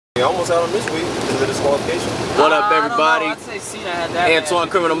We almost out on this week because of the disqualification. What up, everybody? I'd say Cena had that Antoine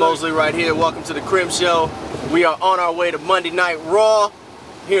Criminal Mosley right here. Welcome to the Krim Show. We are on our way to Monday Night Raw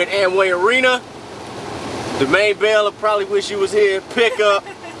here at Amway Arena. The main bailiff probably wish you was here. Pick up,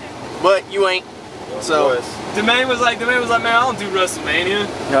 but you ain't. So the man was like, man, I don't do WrestleMania.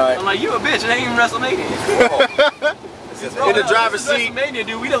 Right. I'm like, you a bitch. It ain't even WrestleMania. In the driver's seat. WrestleMania,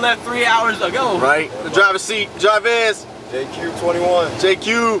 dude. We done left 3 hours ago. Right. The driver's seat. Jarvis. JQ 21.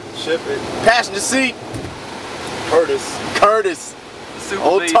 JQ. Ship it. Passenger seat. Curtis. Super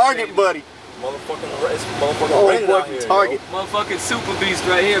Old beast, Target baby. buddy. Motherfucking Target. Motherfucking super beast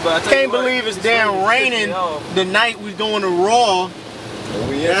right here, but I can't believe it's damn raining the night we going to Raw.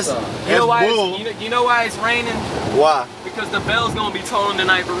 That's you know why bull. you know why it's raining? Why? Because the bell's gonna be tolling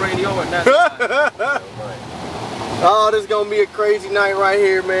tonight for rainy hour. Oh, this is gonna be a crazy night right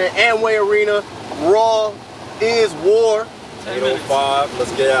here, man. Amway Arena, Raw is war. 8:05.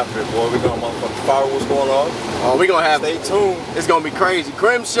 Let's get after it, boy. We gonna motherfucking fire what's going on. Oh, we gonna have. Stay tuned. It's gonna be crazy.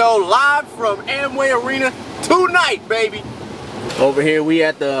 Krim Show live from Amway Arena tonight, baby. Over here, we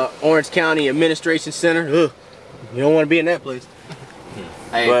at the Orange County Administration Center. Ugh, you don't want to be in that place.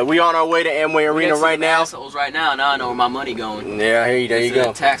 Hey, but we on our way to Amway Arena right now. Assholes right now. Now I know where my money going. Yeah, here you, there you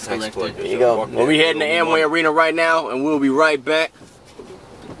go. Tax collector. There you go. Well, we heading to Amway Arena right now, and we'll be right back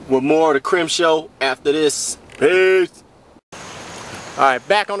with more of the Krim Show after this. Peace. All right,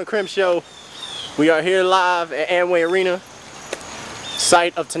 back on the Krim Show. We are here live at Amway Arena,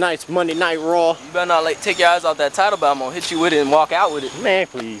 site of tonight's Monday Night Raw. You better not take your eyes off that title belt. I'm gonna hit you with it and walk out with it. Man,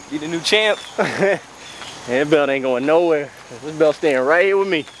 please. Be the new champ. That belt ain't going nowhere. This belt's staying right here with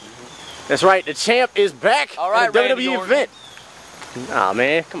me. That's right, the champ is back at the WWE event. Nah,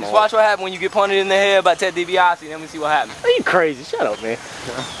 man, come on. Just watch what happens when you get punted in the head by Ted DiBiase, and then we see what happens. Are you crazy? Shut up, man.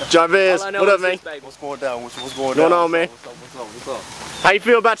 Jarvis, what up, man? What's going down? What's going on, man? What's up? How you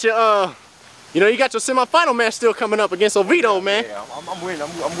feel about your, you know, you got your semi-final match still coming up against Oviedo, man. Yeah, I'm winning.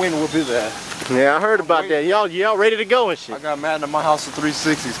 I'm winning with his ass. Yeah, I heard about that. Y'all ready to go and shit. I got Madden at my house for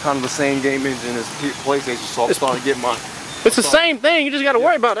 360. It's kind of the same game engine as PlayStation, so I'm starting to get mine. It's the same thing. You just got to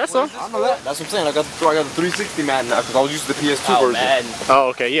worry about it. That's all. I know that. That's what I'm saying. I got the 360 Madden now because I was used to the PS2 version. Madden. Oh,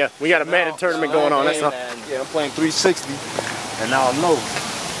 okay. Yeah, we got a Madden tournament going on. That's all. Yeah, I'm playing 360, and now I know.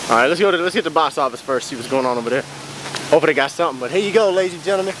 All right, let's hit the box office first. See what's going on over there. Hopefully they got something. But here you go, ladies and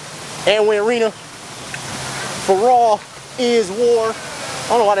gentlemen. Amway Arena for Raw is war. I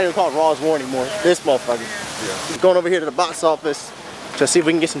don't know why they don't call it Raw is war anymore. This motherfucker. Yeah. Going over here to the box office to see if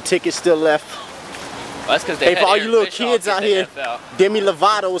we can get some tickets still left. Well, that's because hey, for all you little kids out here, Demi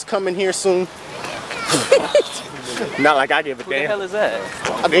Lovato is coming here soon. Not like I give a damn. Who the hell is that?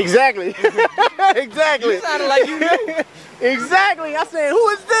 Exactly. Exactly. You sounded like you knew. Exactly. I said, who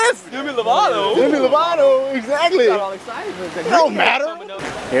is this? Demi Lovato. Demi Lovato. Exactly. Got all excited. It don't matter.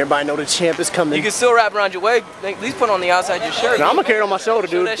 Everybody know the champ is coming. You can still wrap around your waist. At least put it on the outside your shirt. Now, I'm gonna carry it on my shoulder,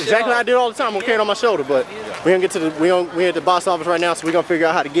 dude. Exactly how I do it all the time. I'm gonna carry it on my shoulder, but we're gonna get to the we at the box office right now, so we're gonna figure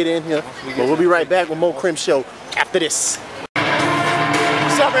out how to get in here. But we'll be right back with more Krim Show after this.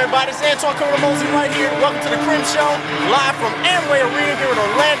 What's up, everybody? It's Antoine Criminal Mosley right here. Welcome to the Krim Show, live from Amway Arena here in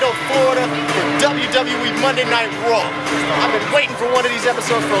Orlando, Florida, for WWE Monday Night Raw. I've been waiting for one of these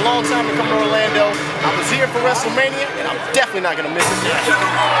episodes for a long time to come to Orlando. I was here for WrestleMania, and I'm definitely not gonna miss it now.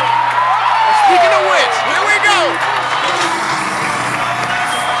 Speaking of which, here we go.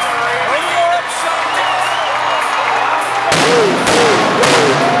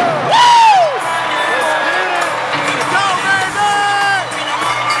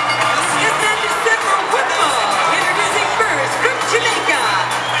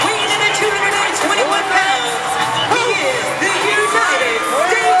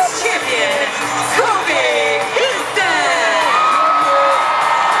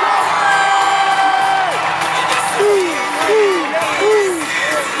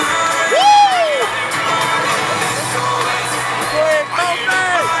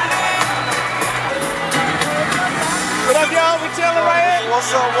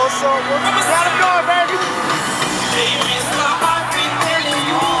 What's up? What's up? Got him going, baby.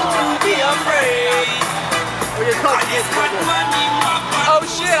 Oh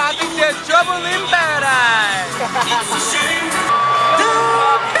shit, I think there's trouble in paradise. The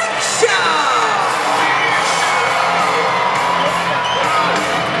Big Show.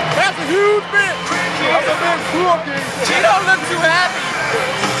 That's a huge bitch. That's a big cookie. She don't look too happy.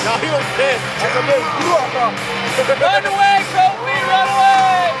 No, he was pissed. That's a big cookie. Run away, Kobe, run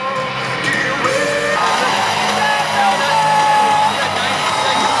away!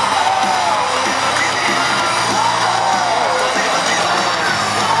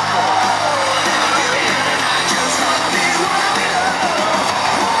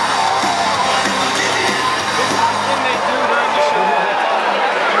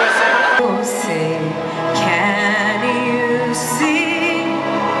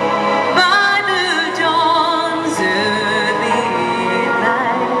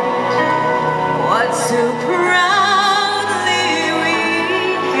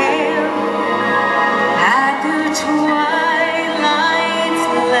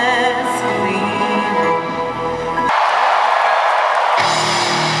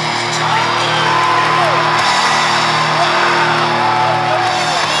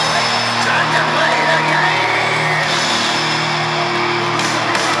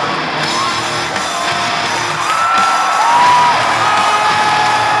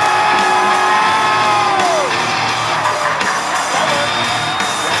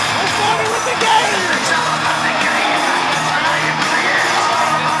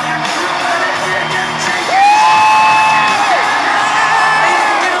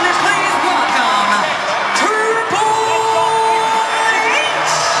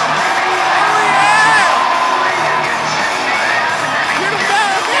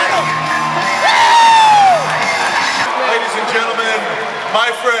 my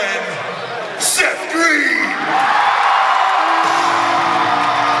friend, Seth Green.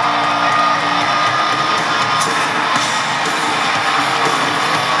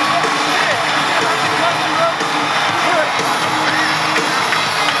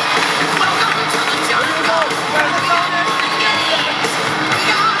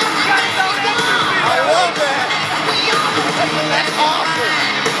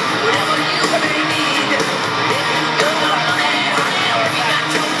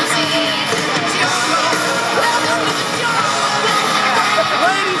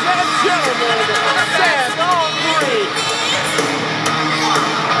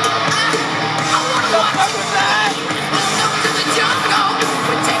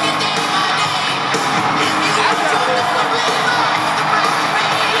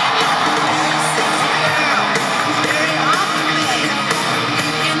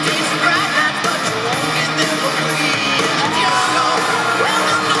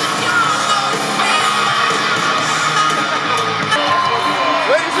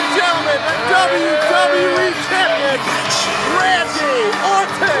 WWE champion, Randy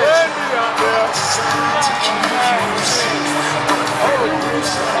Orton.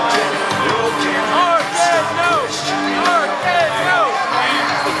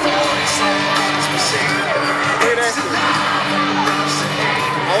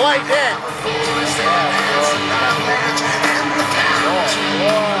 I like that.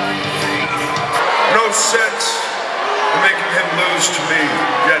 No sense in making him lose to me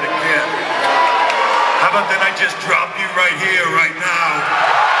yet again. How about then I just drop you right here, right now?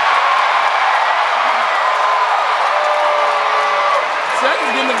 Seth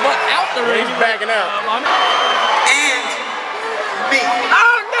is getting the butt out the ring. He's backing out. And me.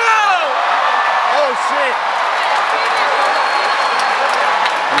 Oh no! Oh shit.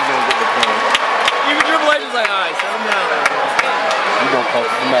 He's gonna get the point. Even Triple H is like, alright, set him down. He's gonna cost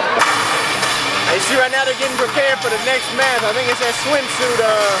him that. Hey, see, right now they're getting prepared for the next match. I think it's that swimsuit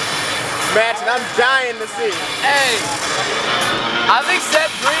match, and I'm dying to see. Hey, I think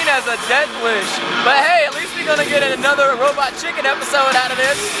Seth Green has a death wish, but hey, at least we're gonna get another Robot Chicken episode out of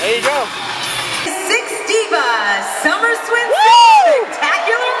this. There you go. 6 Divas Summer Swimsuit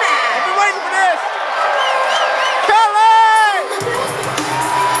Spectacular Match. I've been waiting for this. Kelly!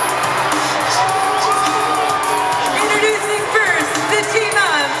 Introducing first the team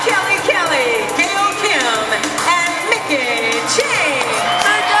of Kelly, Gail Kim, and Mickey Ching.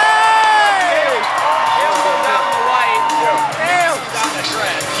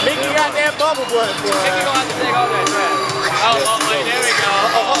 Mickey got that bubble butt, boy. Mickey gonna have to take all that trash. Oh, wait, there we go.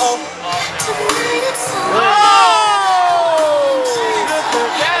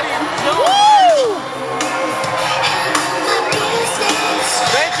 Daddy, Woo!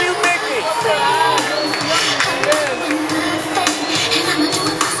 Thank you, Mickey.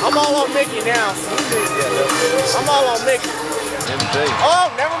 I'm all on Mickey now. I'm all on Mickey.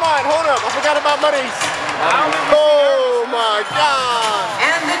 Oh, never mind. Hold up. I forgot about Maurice. Oh my God.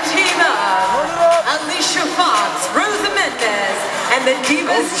 And the team of Alicia Fox, Rosa Mendez, and the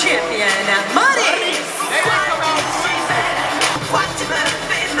Divas champion, Maurice.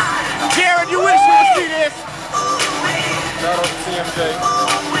 Jared, you wish you would see this. Shout out to CMJ.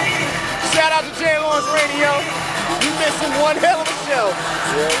 Shout out to J Lawrence Radio. You missing one hell of a show.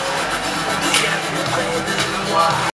 Yeah.